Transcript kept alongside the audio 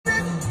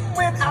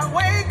when I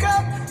wake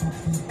up,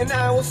 and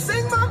I will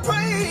sing my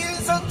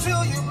praise unto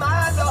you,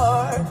 my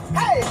Lord.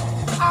 Hey,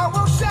 I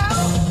will shout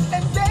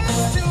and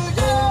dance to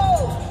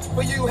you,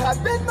 for you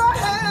have been my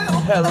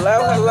help.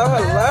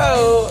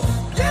 Hello.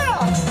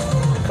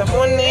 Yeah. Come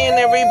on in,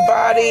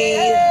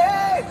 everybody.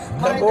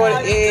 Come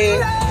on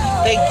in.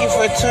 Thank you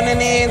for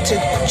tuning in to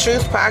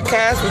Truth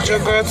Podcast with your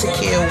girl,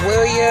 Takia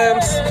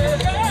Williams.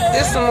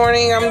 This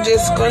morning, I'm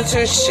just going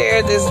to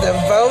share this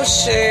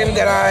devotion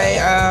that I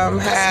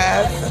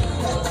have.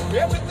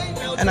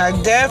 And I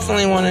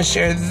definitely want to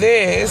share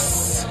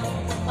this.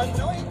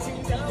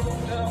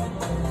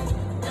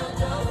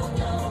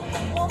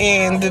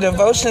 And the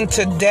devotion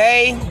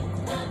today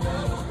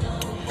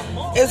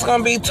is going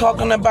to be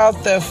talking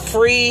about the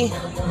free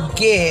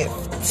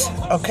gift,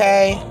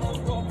 okay?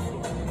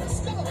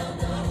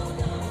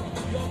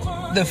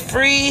 The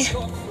free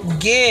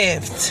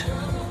gift.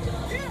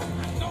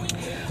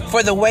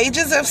 For the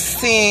wages of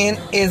sin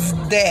is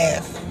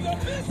death,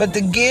 but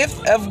the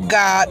gift of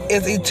God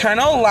is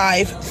eternal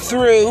life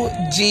through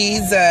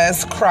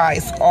Jesus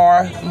Christ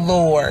our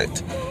Lord.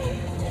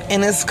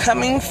 And it's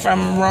coming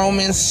from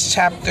Romans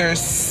chapter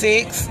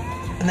 6,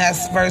 and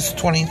that's verse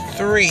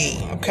 23,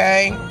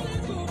 okay?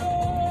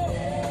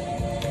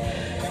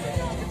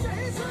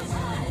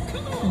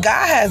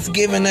 God has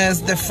given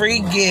us the free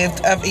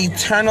gift of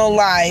eternal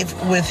life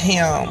with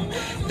Him.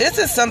 This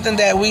is something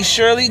that we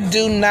surely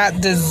do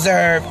not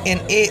deserve,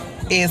 and it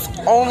is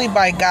only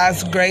by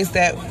God's grace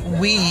that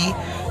we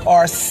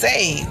are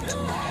saved.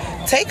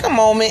 Take a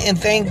moment and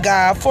thank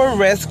God for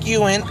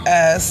rescuing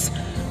us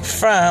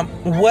from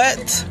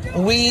what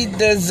we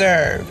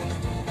deserve.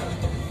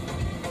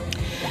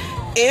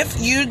 If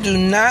you do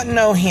not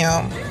know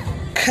Him,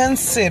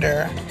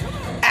 consider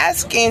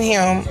asking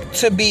Him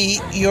to be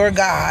your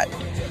God,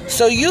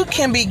 so you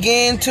can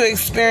begin to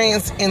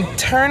experience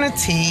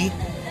eternity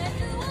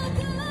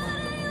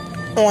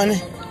on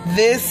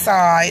this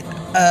side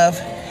of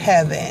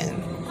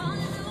heaven.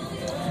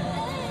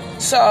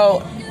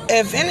 So,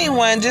 if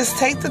anyone, just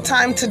take the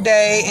time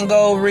today and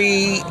go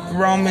read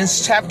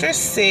Romans chapter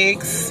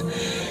 6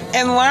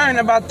 and learn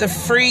about the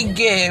free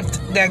gift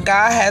that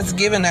God has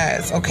given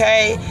us,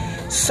 okay?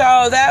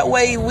 So that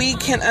way we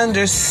can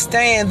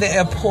understand the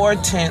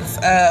importance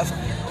of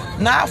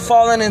not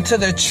falling into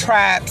the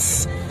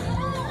traps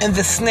and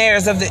the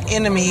snares of the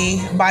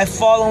enemy by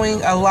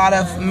following a lot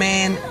of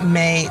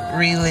man-made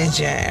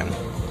religion.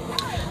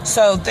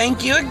 So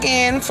thank you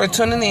again for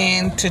tuning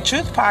in to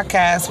Truth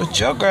Podcast with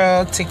your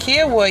girl,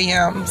 Takia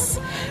Williams.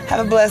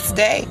 Have a blessed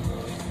day.